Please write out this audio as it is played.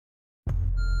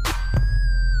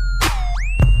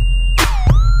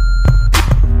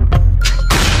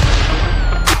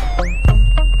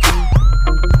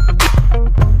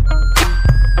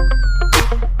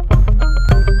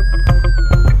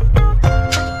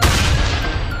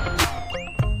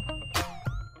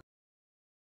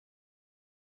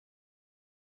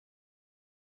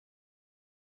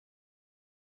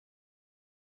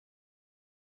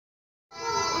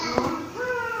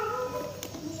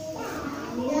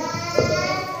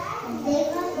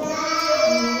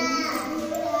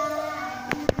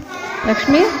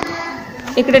లక్ష్మి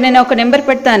ఇక్కడ నేను ఒక నెంబర్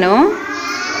పెడతాను.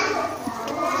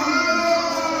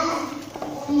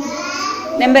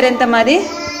 నెంబర్ ఎంత మాది?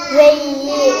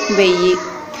 1000.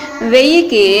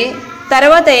 1000కి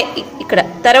తర్వాత ఇక్కడ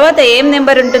తర్వాత ఏం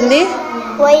నెంబర్ ఉంటుంది?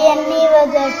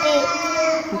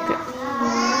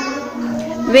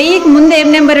 1000కి ముందు ఏం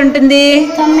నెంబర్ ఉంటుంది?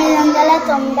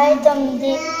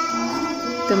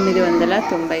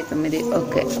 999.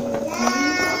 ఓకే.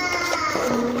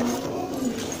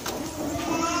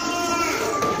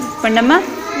 పండమ్మా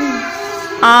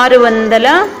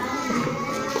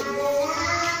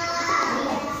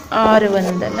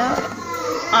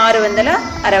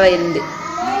 668.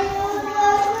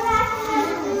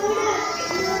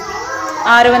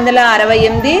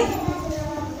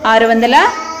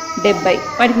 668.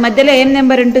 వాటికి మధ్యలో ఏం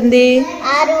నెంబర్ ఉంటుంది?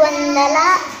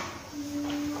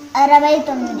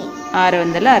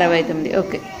 669.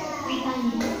 Okay,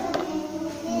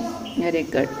 very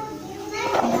good.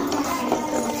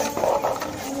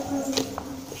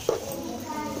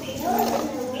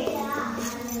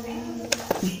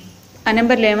 ఆ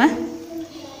నెంబర్లు ఏమా?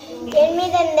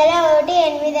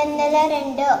 801,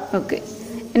 802. ఓకే,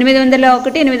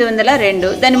 801, 802.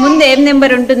 దాని ముందు ఏం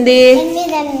నెంబర్ ఉంటుంది?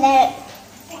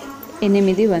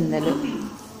 800.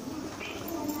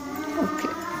 ఓకే.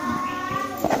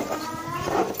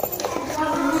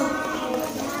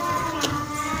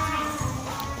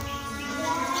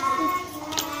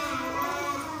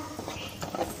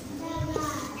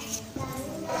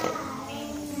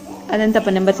 అదంతప్ప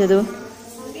నెంబర్ చదువు,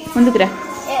 ముందుకు రా.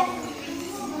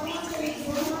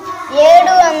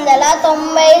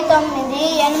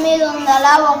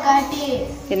 799,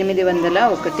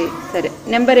 801. సరే,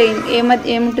 నెంబర్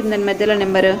ఏముంటుందని మధ్యలో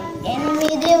నెంబరు?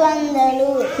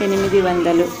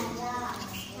 800.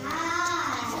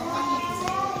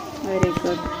 Very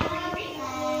good.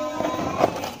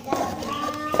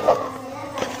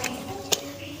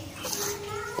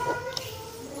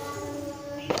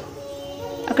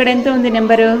 అక్కడ ఎంత ఉంది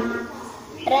నెంబరు?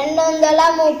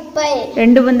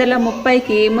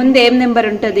 230కి ముందు ఏం నెంబర్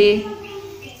ఉంటుంది?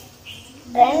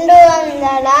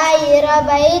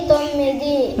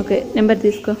 229. ఓకే, నెంబర్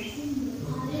తీసుకో.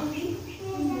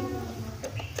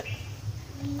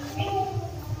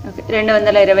 ఓకే,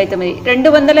 229.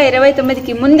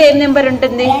 229కి ముందు ఏం నెంబర్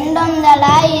ఉంటుంది?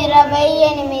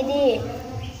 228.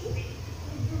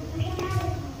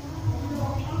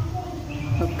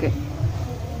 ఓకే.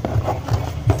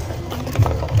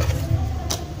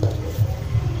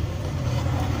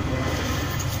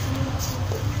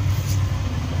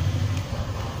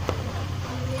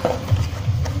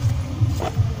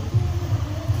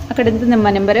 అక్కడ ఎంత ఉందమ్మా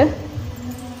నెంబరు?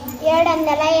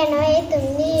 789.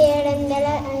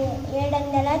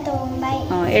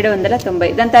 790.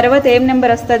 దాని తర్వాత ఏం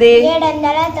నెంబర్ వస్తుంది?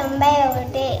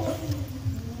 791.